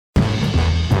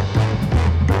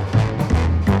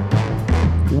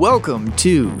Welcome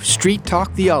to Street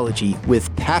Talk Theology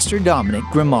with Pastor Dominic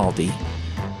Grimaldi.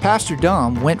 Pastor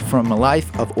Dom went from a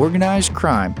life of organized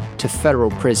crime to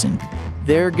federal prison.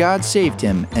 There, God saved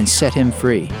him and set him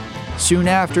free. Soon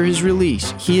after his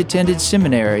release, he attended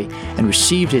seminary and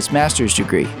received his master's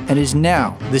degree and is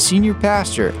now the senior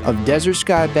pastor of Desert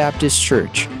Sky Baptist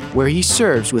Church, where he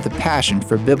serves with a passion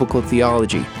for biblical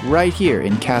theology right here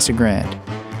in Casa Grande.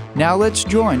 Now let's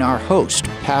join our host,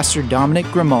 Pastor Dominic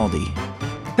Grimaldi.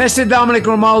 Pastor Dominic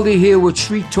Grimaldi here with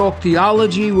Street Talk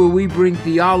Theology, where we bring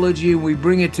theology and we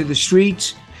bring it to the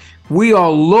streets. We are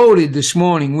loaded this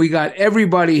morning. We got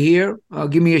everybody here.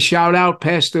 Give me a shout out,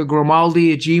 Pastor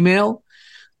Grimaldi at Gmail.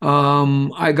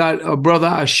 I got a brother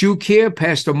Ashok here,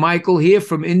 Pastor Micheal here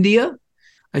from India.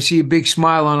 I see a big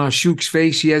smile on Ashok's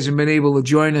face. He hasn't been able to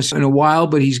join us in a while,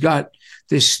 but he's got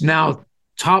this now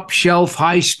top shelf,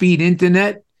 high-speed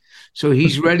internet. So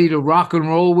he's ready to rock and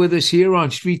roll with us here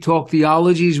on Street Talk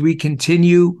Theology as we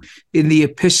continue in the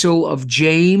Epistle of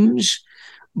James.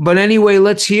 But anyway,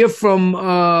 let's hear from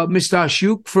Mr.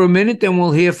 Ashok for a minute, then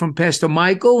we'll hear from Pastor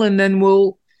Micheal, and then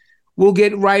we'll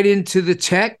get right into the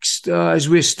text as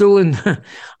we're still in.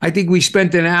 I think we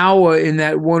spent an hour in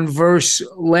that one verse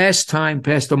last time,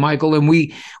 Pastor Micheal, and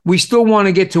we still want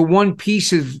to get to one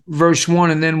piece of verse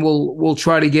 1, and then we'll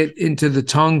try to get into the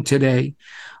tongue today.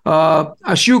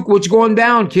 Ashok, what's going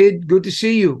down, kid? Good to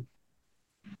see you.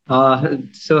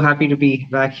 So happy to be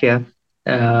back here.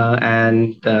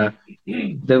 And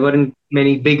there weren't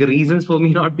many big reasons for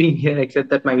me not being here, except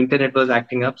that my internet was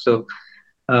acting up. So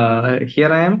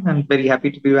here I am. I'm very happy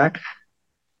to be back.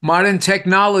 Modern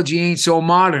technology ain't so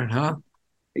modern, huh?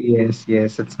 Yes,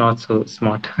 it's not so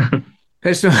smart.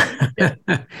 Pastor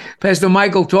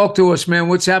Micheal, talk to us, man.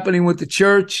 What's happening with the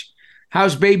church?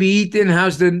 How's baby Ethan?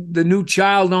 How's the new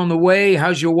child on the way?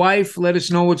 How's your wife? Let us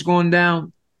know what's going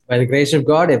down. By the grace of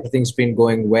God, everything's been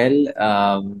going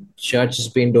well. Church has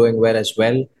been doing well as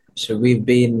well. So we've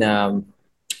been,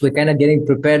 we're kind of getting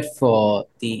prepared for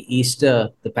the Easter,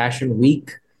 the Passion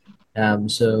Week.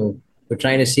 So we're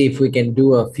trying to see if we can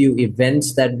do a few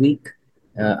events that week,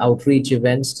 outreach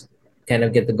events, kind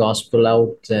of get the gospel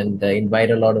out and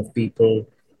invite a lot of people.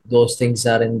 Those things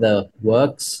are in the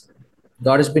works.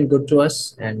 God has been good to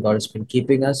us and God has been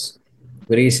keeping us.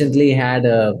 We recently had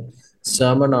a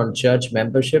sermon on church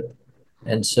membership.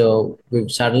 And so we've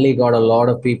suddenly got a lot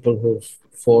of people who've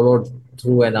followed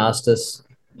through and asked us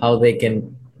how they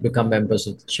can become members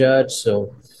of the church.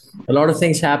 So a lot of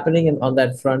things happening on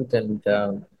that front. And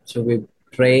so we're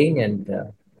praying and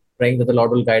praying that the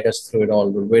Lord will guide us through it all.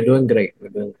 But we're doing great.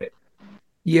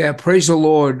 Yeah, praise the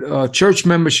Lord. Church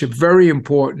membership, very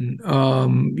important.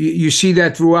 You see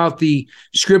that throughout the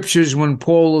scriptures when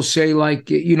Paul will say,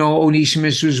 like,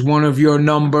 Onesimus was one of your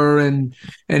number, and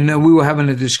we were having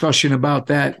a discussion about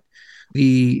that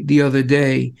the other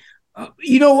day.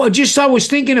 I was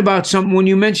thinking about something when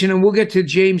you mentioned, and we'll get to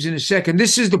James in a second.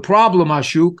 This is the problem,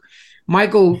 Ashok.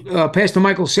 Pastor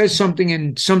Micheal says something,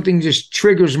 and something just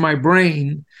triggers my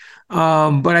brain.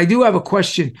 But I do have a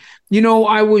question.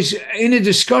 I was in a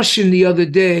discussion the other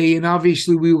day, and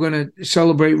obviously we were going to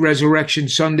celebrate Resurrection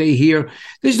Sunday here.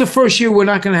 This is the first year we're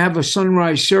not going to have a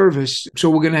sunrise service. So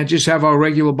we're going to just have our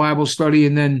regular Bible study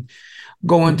and then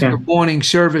go into the morning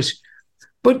service.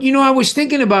 But, I was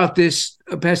thinking about this,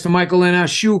 Pastor Micheal and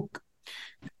Ashok.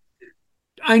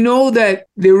 I know that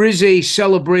there is a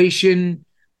celebration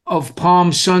of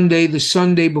Palm Sunday, the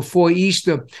Sunday before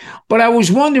Easter. But I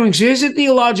was wondering, so here's a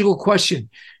theological question.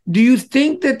 Do you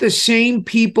think that the same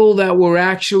people that were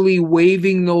actually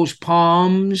waving those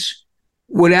palms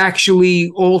would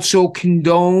actually also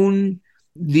condone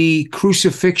the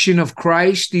crucifixion of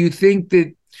Christ? Do you think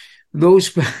that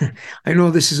those, I know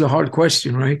this is a hard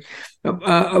question, right?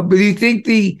 But do you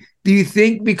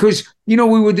think, because, we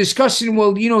were discussing,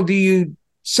 well, do you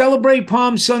celebrate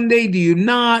Palm Sunday? Do you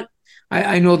not?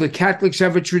 I know the Catholics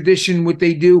have a tradition, what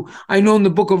they do. I know in the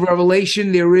book of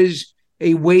Revelation, there is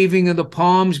a waving of the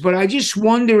palms, but I just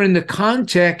wonder in the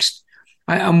context,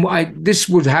 this is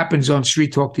what happens on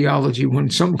Street Talk Theology when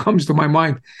something comes to my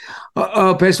mind.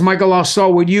 Pastor Micheal, I'll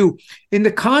start with you. In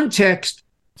the context,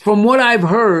 from what I've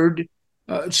heard,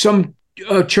 some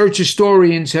church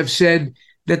historians have said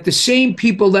that the same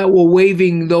people that were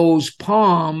waving those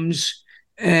palms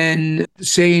and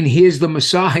saying, here's the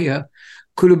Messiah,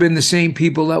 could have been the same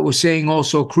people that were saying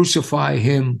also crucify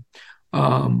him.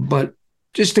 But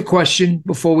just a question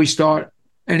before we start.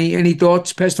 Any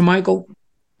thoughts, Pastor Micheal?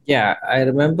 Yeah, I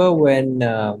remember when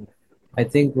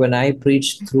I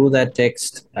preached through that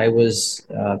text, I was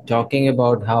talking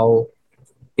about how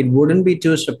it wouldn't be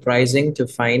too surprising to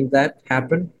find that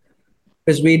happen.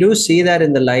 Because we do see that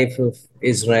in the life of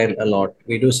Israel a lot.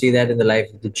 We do see that in the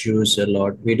life of the Jews a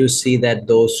lot. We do see that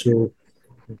those who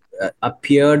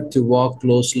appeared to walk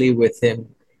closely with him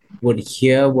would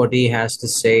hear what he has to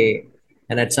say,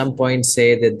 and at some point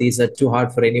say that these are too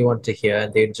hard for anyone to hear,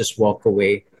 and they'd just walk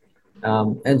away.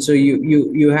 And so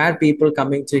you had people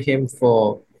coming to him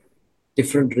for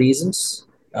different reasons.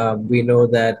 We know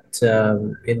that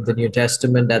in the New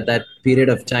Testament, at that period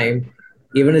of time,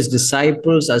 even his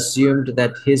disciples assumed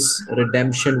that his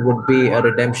redemption would be a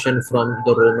redemption from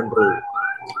the Roman rule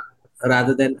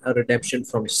rather than a redemption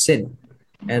from sin.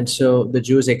 And so the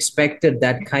Jews expected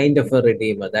that kind of a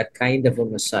redeemer, that kind of a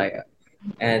Messiah.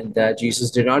 And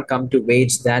Jesus did not come to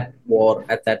wage that war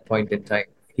at that point in time.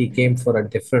 He came for a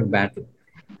different battle.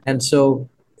 And so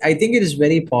I think it is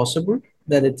very possible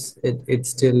that it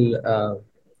still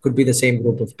could be the same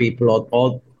group of people,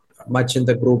 or much in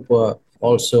the group were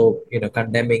also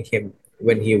condemning him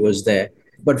when he was there.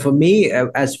 But for me,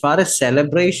 as far as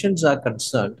celebrations are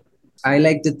concerned, I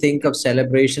like to think of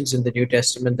celebrations in the New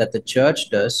Testament that the church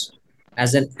does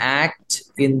as an act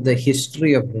in the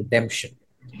history of redemption.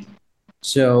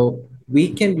 So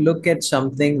we can look at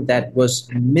something that was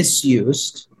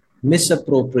misused,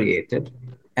 misappropriated,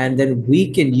 and then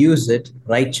we can use it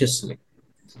righteously.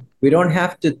 We don't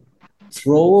have to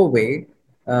throw away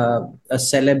a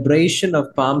celebration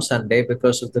of Palm Sunday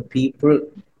because of the people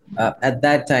at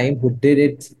that time who did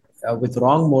it with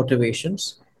wrong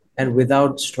motivations and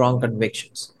without strong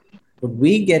convictions. But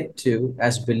we get to,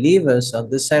 as believers on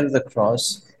this side of the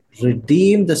cross,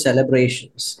 redeem the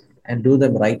celebrations and do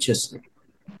them righteously.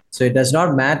 So it does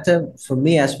not matter for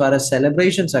me as far as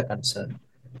celebrations are concerned,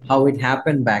 how it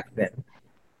happened back then.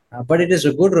 But it is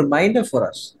a good reminder for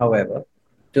us, however,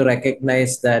 to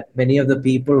recognize that many of the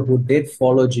people who did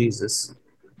follow Jesus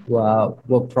were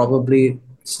probably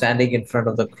standing in front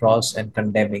of the cross and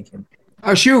condemning him.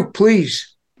 Ashok,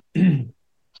 please.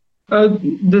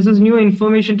 This is new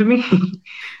information to me.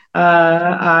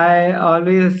 I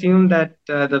always assumed that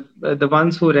the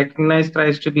ones who recognized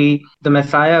Christ to be the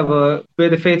Messiah were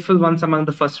the faithful ones among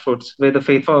the first fruits, were the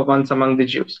faithful ones among the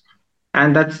Jews,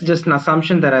 and that's just an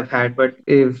assumption that I've had. But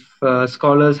if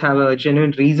scholars have a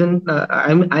genuine reason,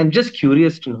 I'm just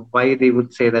curious to know why they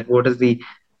would say that. What is the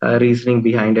reasoning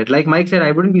behind it? Like Mike said,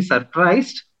 I wouldn't be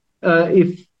surprised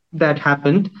if that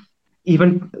happened.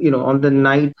 Even on the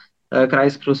night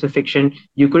Christ's crucifixion,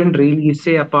 you couldn't really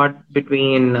say apart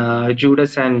between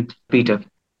Judas and Peter.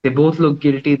 They both looked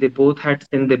guilty. They both had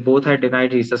sinned. They both had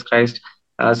denied Jesus Christ.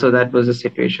 So that was the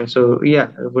situation. So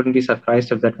yeah, I wouldn't be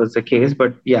surprised if that was the case.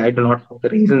 But yeah, I do not know the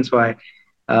reasons why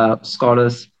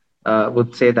scholars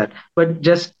would say that. But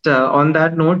just on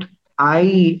that note,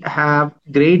 I have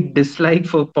great dislike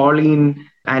for Pauline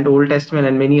and Old Testament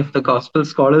and many of the Gospel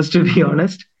scholars, to be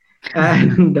honest.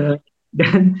 And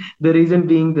then the reason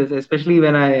being this, especially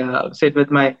when I sit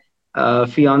with my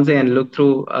fiance and look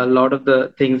through a lot of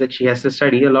the things that she has to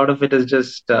study, a lot of it is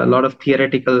just a lot of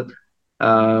theoretical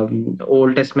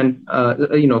Old Testament,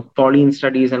 Pauline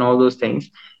studies and all those things.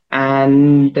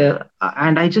 And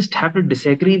I just have to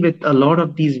disagree with a lot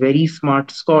of these very smart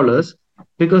scholars,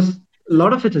 because a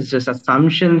lot of it is just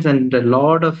assumptions and a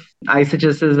lot of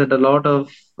eisegesis and a lot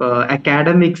of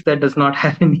academics that does not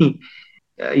have any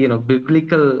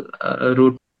biblical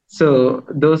root. So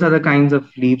those are the kinds of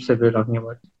leaps that we're talking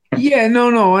about. Yeah,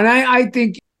 no. And I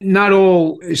think not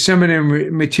all seminary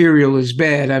material is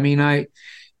bad. I mean,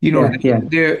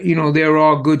 there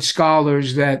are good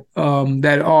scholars that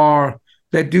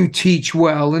do teach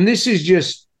well. And this is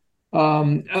just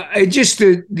just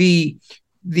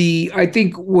the I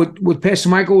think what Pastor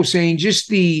Micheal was saying, just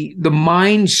the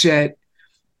mindset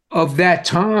of that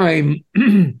time.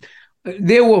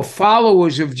 There were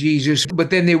followers of Jesus,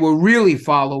 but then they were really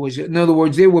followers. In other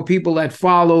words, there were people that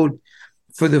followed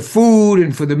for the food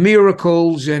and for the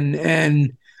miracles,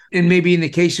 and maybe in the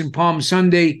case in Palm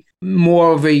Sunday,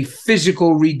 more of a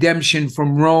physical redemption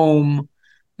from Rome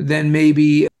than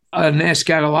maybe an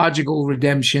eschatological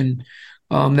redemption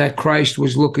that Christ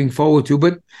was looking forward to.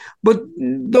 But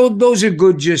those are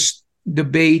good just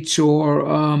debates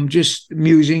or just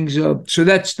musings. So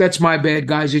that's my bad,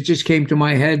 guys. It just came to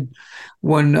my head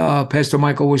when Pastor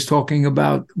Micheal was talking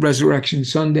about Resurrection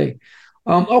Sunday.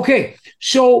 Okay,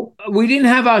 so we didn't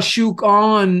have Ashok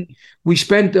on. We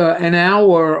spent an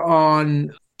hour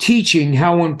on teaching,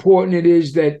 how important it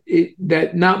is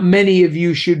that not many of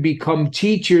you should become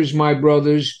teachers, my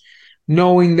brothers,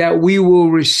 knowing that we will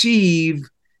receive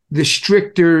the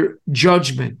stricter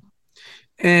judgment.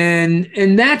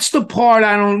 And that's the part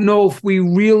I don't know if we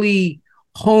really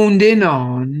honed in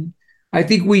on. I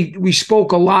think we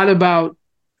spoke a lot about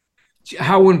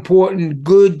how important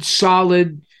good,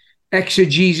 solid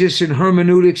exegesis and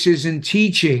hermeneutics is in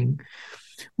teaching.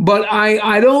 But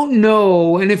I don't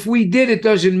know, and if we did, it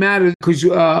doesn't matter because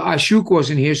Ashok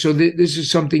wasn't here, so this is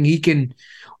something he can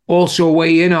also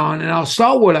weigh in on. And I'll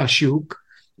start with Ashok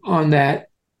on that.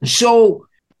 So,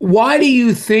 why do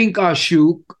you think,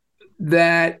 Ashok,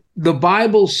 that the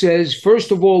Bible says,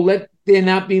 first of all, let there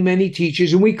not be many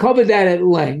teachers, and we covered that at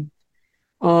length.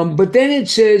 But then it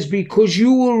says, because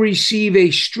you will receive a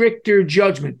stricter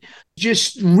judgment.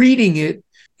 Just reading it,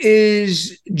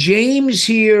 is James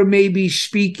here maybe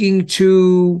speaking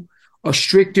to a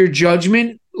stricter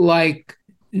judgment, like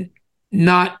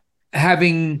not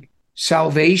having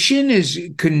salvation?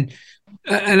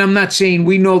 And I'm not saying,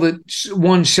 we know that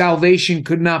one's salvation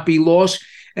could not be lost.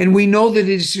 And we know that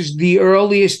this is the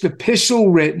earliest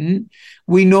epistle written.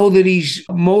 We know that he's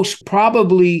most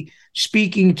probably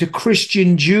speaking to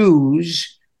Christian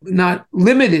Jews, not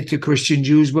limited to Christian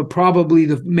Jews, but probably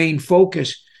the main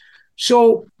focus.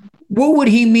 So what would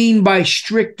he mean by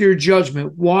stricter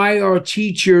judgment? Why our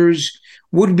teachers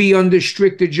would be under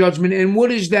stricter judgment? And what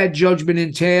does that judgment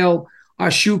entail?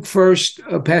 Ashok first,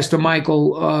 Pastor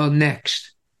Micheal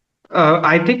next.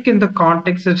 I think in the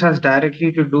context, it has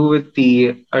directly to do with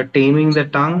the taming the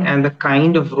tongue and the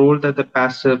kind of role that the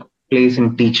pastor plays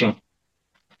in teaching.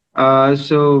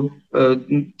 So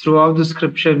throughout the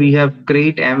scripture, we have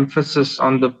great emphasis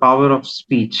on the power of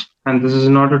speech. And this is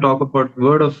not to talk about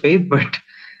word of faith, but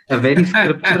a very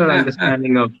scriptural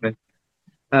understanding of it.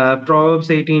 Proverbs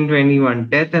 18:21,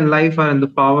 death and life are in the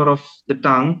power of the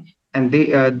tongue, and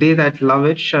they that love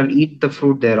it shall eat the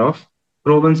fruit thereof.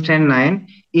 Romans 10:9,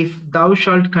 if thou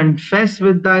shalt confess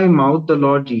with thy mouth the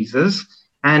Lord Jesus,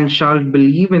 and shalt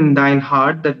believe in thine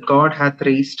heart that God hath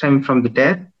raised him from the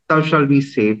dead, thou shalt be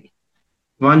saved.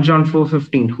 1 John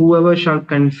 4:15, whoever shall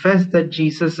confess that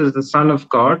Jesus is the Son of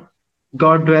God,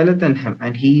 God dwelleth in him,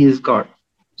 and he is God.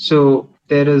 So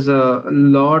there is a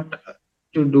lot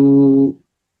to do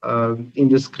in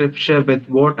the scripture with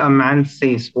what a man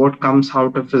says, what comes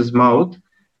out of his mouth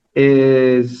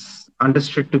is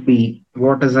understood to be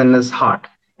what is in his heart.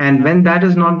 And when that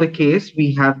is not the case,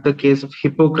 we have the case of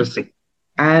hypocrisy.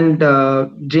 And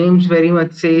James very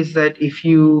much says that if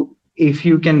you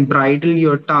can bridle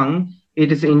your tongue,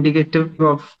 it is indicative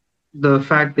of the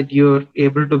fact that you're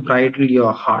able to bridle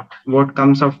your heart. What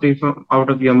comes out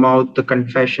of your mouth, the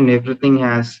confession, everything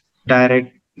has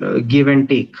direct give and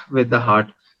take with the heart.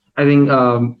 I think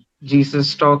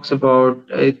Jesus talks about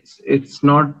it's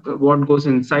not what goes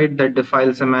inside that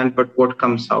defiles a man, but what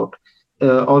comes out.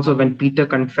 Also, when Peter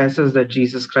confesses that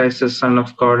Jesus Christ is Son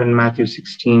of God in Matthew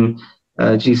 16,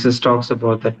 Jesus talks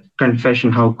about that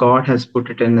confession, how God has put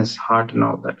it in his heart and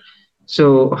all that.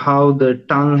 So how the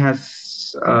tongue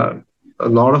has a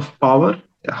lot of power,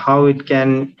 how it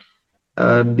can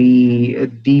be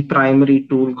the primary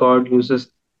tool God uses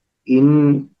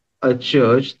in a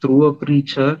church through a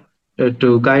preacher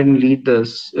to guide and lead the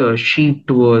sheep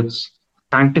towards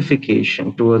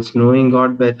sanctification, towards knowing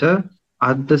God better.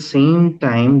 At the same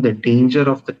time, the danger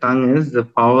of the tongue is the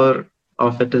power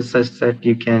of it is such that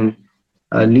you can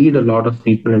lead a lot of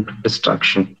people into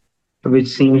destruction, which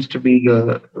seems to be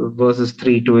verses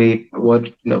 3 to 8,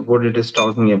 what it is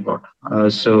talking about.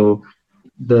 So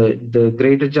the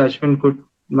greater judgment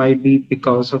might be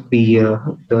because of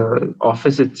the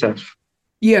office itself.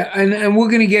 Yeah, and we're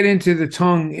going to get into the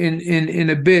tongue in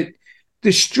a bit.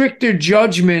 The stricter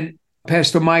judgment,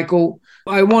 Pastor Micheal,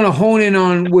 I want to hone in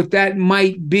on what that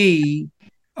might be.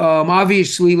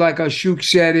 Obviously, like Ashok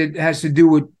said, it has to do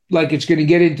with, like, it's going to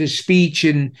get into speech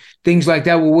and things like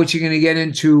that, well, what you're going to get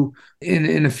into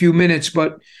in a few minutes.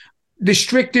 But the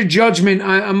stricter judgment,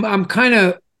 I'm kind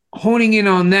of honing in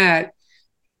on that.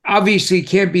 Obviously, it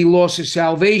can't be loss of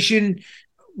salvation.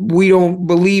 We don't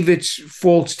believe it's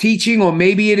false teaching, or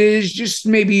maybe it is. Just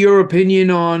maybe your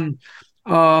opinion on,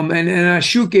 and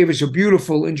Ashok gave us a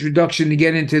beautiful introduction to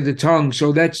get into the tongue,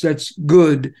 so that's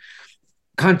good.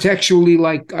 Contextually,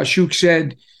 like Ashok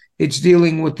said, it's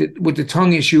dealing with the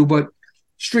tongue issue, but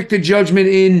stricter judgment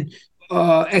in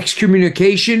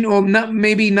excommunication, or not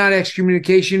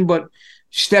excommunication, but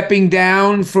stepping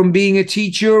down from being a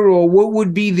teacher, or what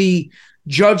would be the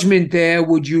judgment there?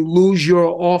 Would you lose your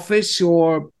office?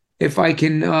 Or if I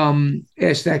can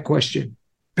ask that question,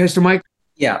 Pastor Mike.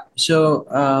 Yeah.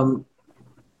 So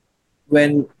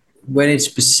when it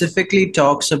specifically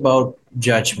talks about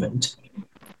judgment,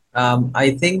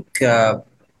 I think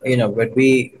when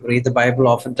we read the Bible,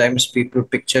 oftentimes people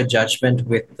picture judgment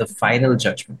with the final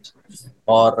judgment,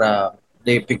 or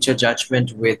they picture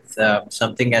judgment with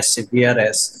something as severe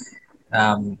as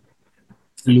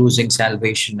losing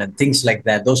salvation and things like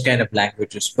that, those kind of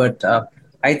languages. But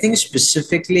I think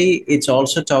specifically it's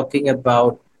also talking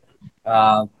about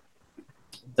uh,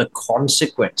 the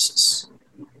consequences.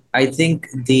 I think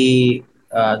the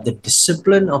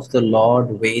discipline of the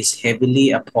Lord weighs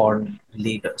heavily upon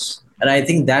leaders, and I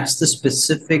think that's the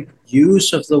specific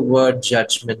use of the word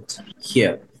judgment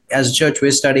here. As a church,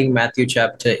 we're studying Matthew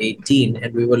chapter 18,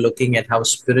 and we were looking at how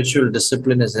spiritual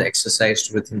discipline is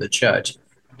exercised within the church,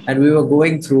 and we were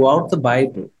going throughout the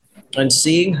Bible and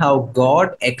seeing how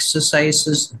God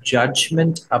exercises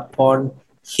judgment upon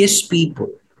His people,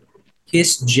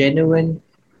 His genuine,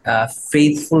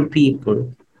 faithful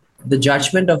people. The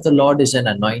judgment of the Lord is an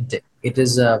anointing. It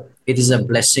is a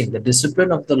blessing. The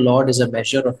discipline of the Lord is a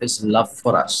measure of His love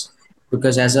for us,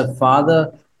 because as a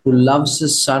father who loves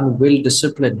his son will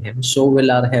discipline him, so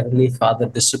will our heavenly Father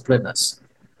discipline us.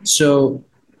 So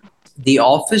the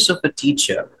office of a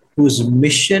teacher, whose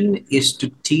mission is to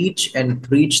teach and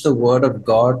preach the word of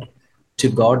God to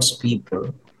God's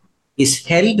people, is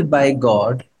held by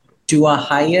God to a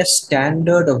higher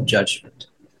standard of judgment,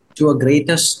 to a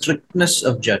greater strictness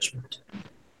of judgment.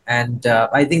 And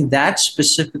I think that's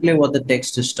specifically what the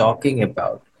text is talking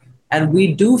about. And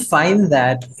we do find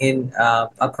that in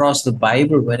across the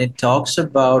Bible when it talks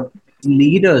about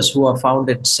leaders who are found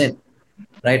in sin,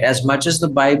 right? As much as the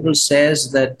Bible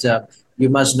says that you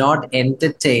must not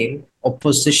entertain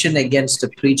opposition against a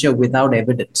preacher without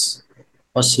evidence,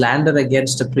 or slander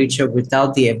against a preacher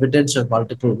without the evidence of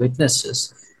multiple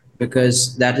witnesses,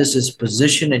 because that is his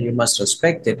position and you must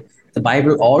respect it. The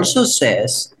Bible also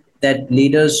says that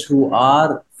leaders who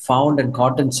are found and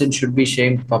caught in sin should be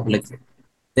shamed publicly.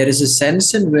 There is a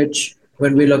sense in which,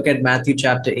 when we look at Matthew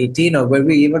chapter 18, or when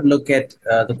we even look at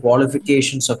the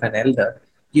qualifications of an elder,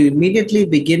 you immediately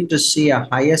begin to see a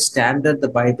higher standard the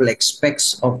Bible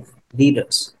expects of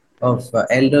leaders, of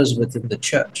elders within the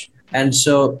church. And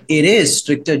so it is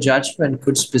stricter judgment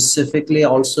could specifically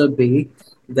also be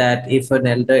that if an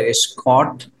elder is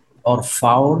caught or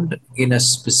found in a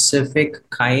specific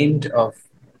kind of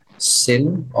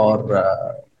sin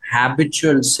or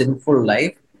habitual sinful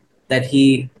life, that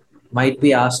he might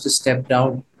be asked to step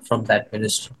down from that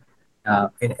ministry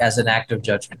as an act of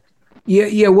judgment.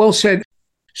 Yeah, well said.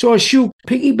 So, Ashok,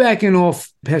 piggybacking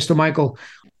off Pastor Micheal,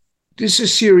 this is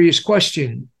a serious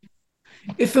question.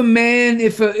 If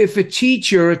a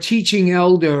teacher, a teaching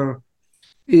elder,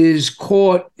 is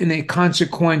caught in a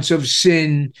consequence of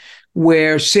sin,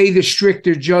 where, say, the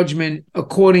stricter judgment,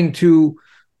 according to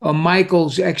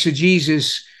Michael's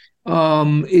exegesis,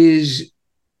 is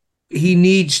he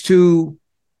needs to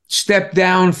step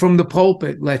down from the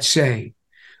pulpit, let's say.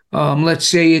 Let's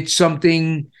say it's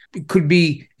something, it could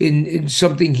be in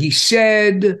something he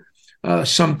said,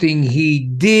 something he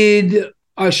did,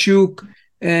 Ashok.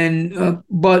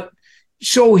 But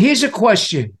so here's a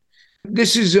question.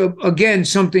 This is again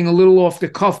something a little off the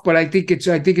cuff, but I think it's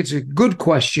a good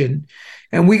question,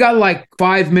 and we got like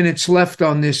 5 minutes left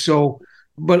on this. So,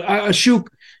 but Ashok,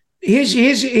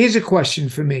 here's a question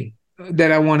for me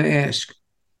that I want to ask.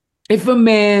 If a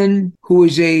man who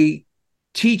is a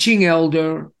teaching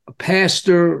elder, a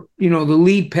pastor, the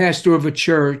lead pastor of a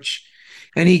church,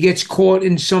 and he gets caught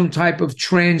in some type of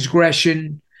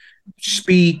transgression,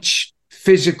 speech,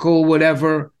 physical,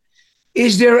 whatever,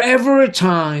 is there ever a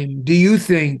time, do you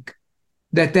think,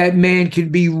 that man can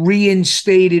be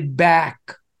reinstated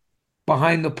back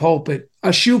behind the pulpit?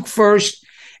 Ashok first,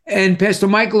 and Pastor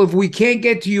Micheal, if we can't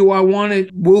get to you,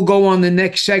 we'll go on the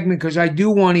next segment, because I do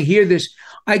want to hear this.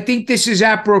 I think this is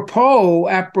apropos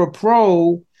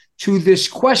to this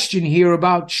question here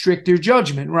about stricter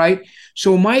judgment, right?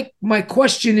 So my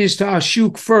question is to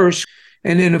Ashok first,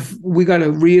 and then if we got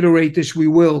to reiterate this, we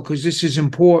will, because this is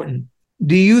important.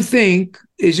 Do you think,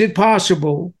 is it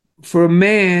possible for a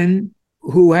man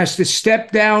who has to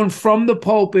step down from the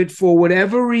pulpit for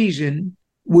whatever reason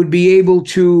would be able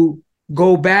to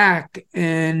go back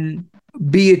and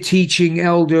be a teaching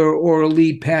elder or a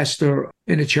lead pastor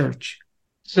in a church?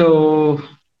 So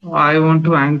I want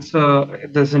to answer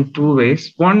this in two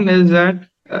ways. One is that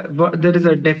there is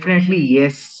a definitely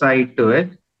yes side to it.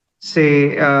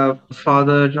 Say,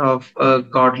 father of a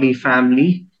godly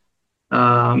family,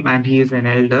 and he is an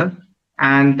elder,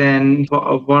 and then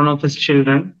one of his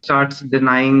children starts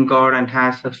denying God and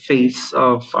has a face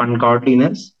of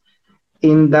ungodliness.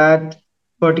 In that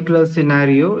particular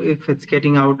scenario, if it's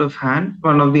getting out of hand,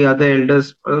 one of the other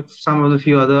elders, some of the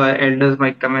few other elders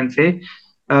might come and say,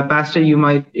 Pastor,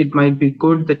 it might be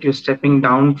good that you're stepping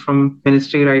down from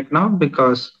ministry right now,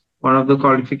 because one of the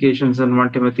qualifications in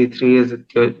 1 Timothy 3 is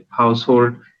that your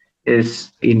household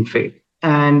is in faith.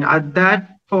 And at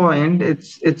that point,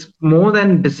 it's more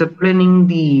than disciplining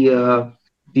the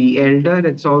elder.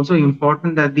 It's also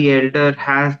important that the elder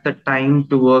has the time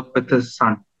to work with his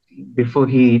son before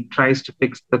he tries to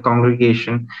fix the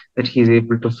congregation, that he's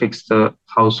able to fix the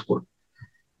household.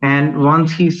 And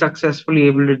once he's successfully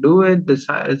able to do it, the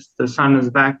son is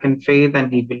back in faith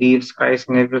and he believes Christ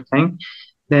and everything,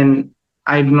 then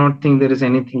I do not think there is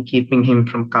anything keeping him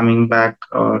from coming back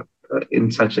or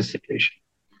in such a situation.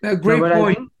 Great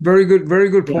point. Very good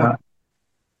point. Yeah.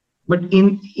 But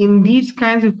in these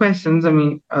kinds of questions, I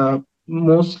mean,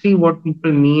 mostly what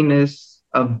people mean is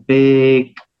a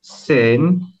big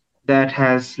sin that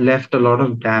has left a lot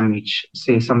of damage.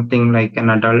 Say something like an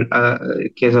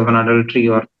case of an adultery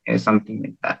or something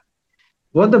like that.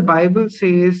 What the Bible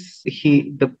says,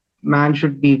 the man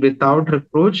should be without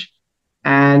reproach,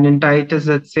 and in Titus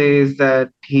it says that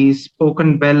he's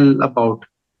spoken well about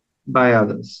by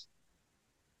others.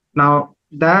 Now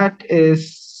that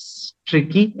is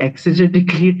tricky,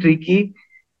 exegetically tricky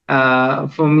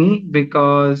for me,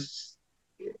 because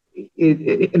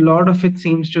a lot of it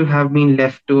seems to have been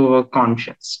left to our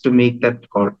conscience to make that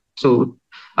call. So,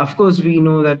 of course, we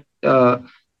know that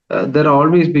there are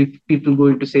always people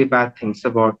going to say bad things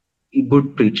about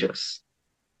good preachers.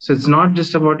 So it's not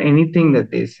just about anything that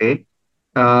they say.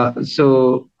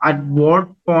 So at what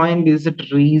point is it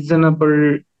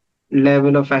reasonable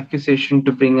level of accusation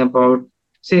to bring about,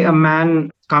 say, a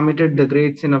man committed the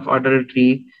great sin of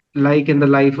adultery, like in the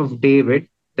life of David,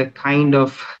 the kind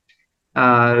of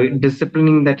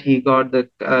disciplining that he got, the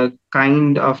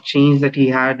kind of change that he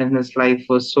had in his life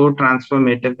was so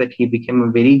transformative that he became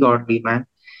a very godly man.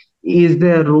 Is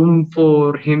there room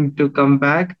for him to come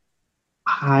back?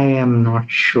 I am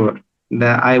not sure.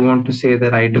 I want to say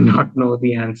that I do not know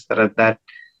the answer at that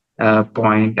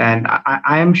point. And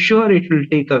I am sure it will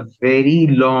take a very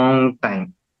long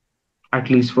time, at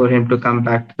least for him to come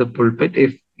back to the pulpit,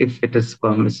 if it is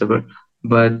permissible.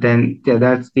 But then, yeah,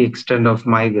 that's the extent of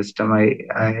my wisdom. I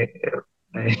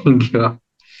give up.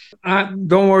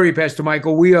 Don't worry, Pastor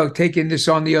Micheal. We are taking this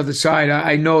on the other side.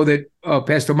 I know that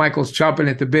Pastor Michael's chomping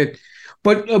at the bit,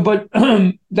 but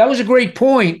that was a great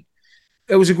point.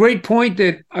 It was a great point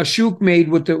that Ashok made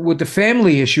with the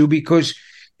family issue, because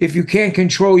if you can't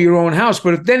control your own house,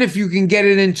 but if you can get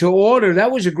it into order,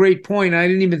 that was a great point. I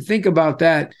didn't even think about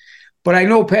that. But I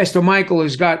know Pastor Micheal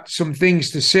has got some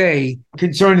things to say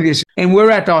concerning this. And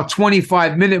we're at our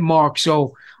 25-minute mark.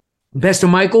 So, Pastor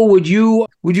Micheal, would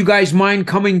you guys mind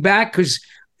coming back? Because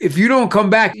if you don't come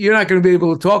back, you're not going to be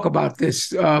able to talk about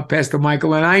this, Pastor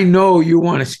Micheal. And I know you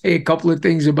want to say a couple of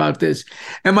things about this.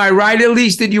 Am I right, at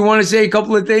least, that you want to say a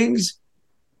couple of things?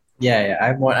 Yeah.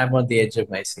 I'm on the edge of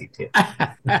my seat here.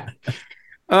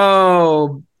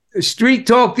 Oh, Street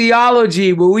Talk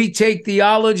Theology, where we take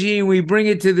theology and we bring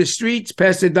it to the streets.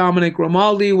 Pastor Dominic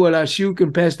Grimaldi with Ashok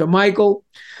and Pastor Micheal.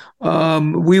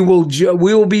 We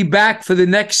will be back for the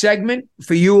next segment.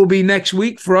 For you, will be next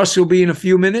week. For us, it'll be in a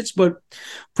few minutes. But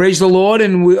praise the Lord,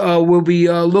 and we'll be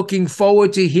looking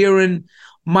forward to hearing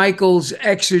Michael's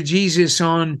exegesis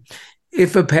on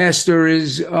if a pastor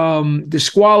is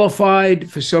disqualified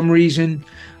for some reason.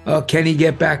 Can he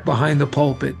get back behind the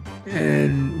pulpit?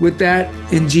 And with that,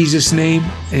 in Jesus' name,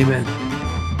 amen.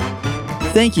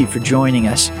 Thank you for joining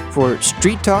us for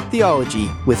Street Talk Theology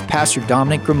with Pastor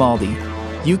Dominic Grimaldi.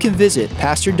 You can visit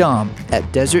Pastor Dom at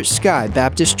Desert Sky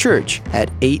Baptist Church at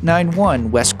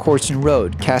 891 West Corson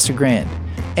Road, Casa Grande.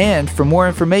 And for more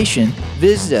information,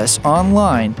 visit us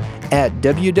online at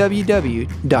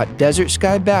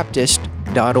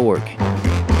www.desertskybaptist.org.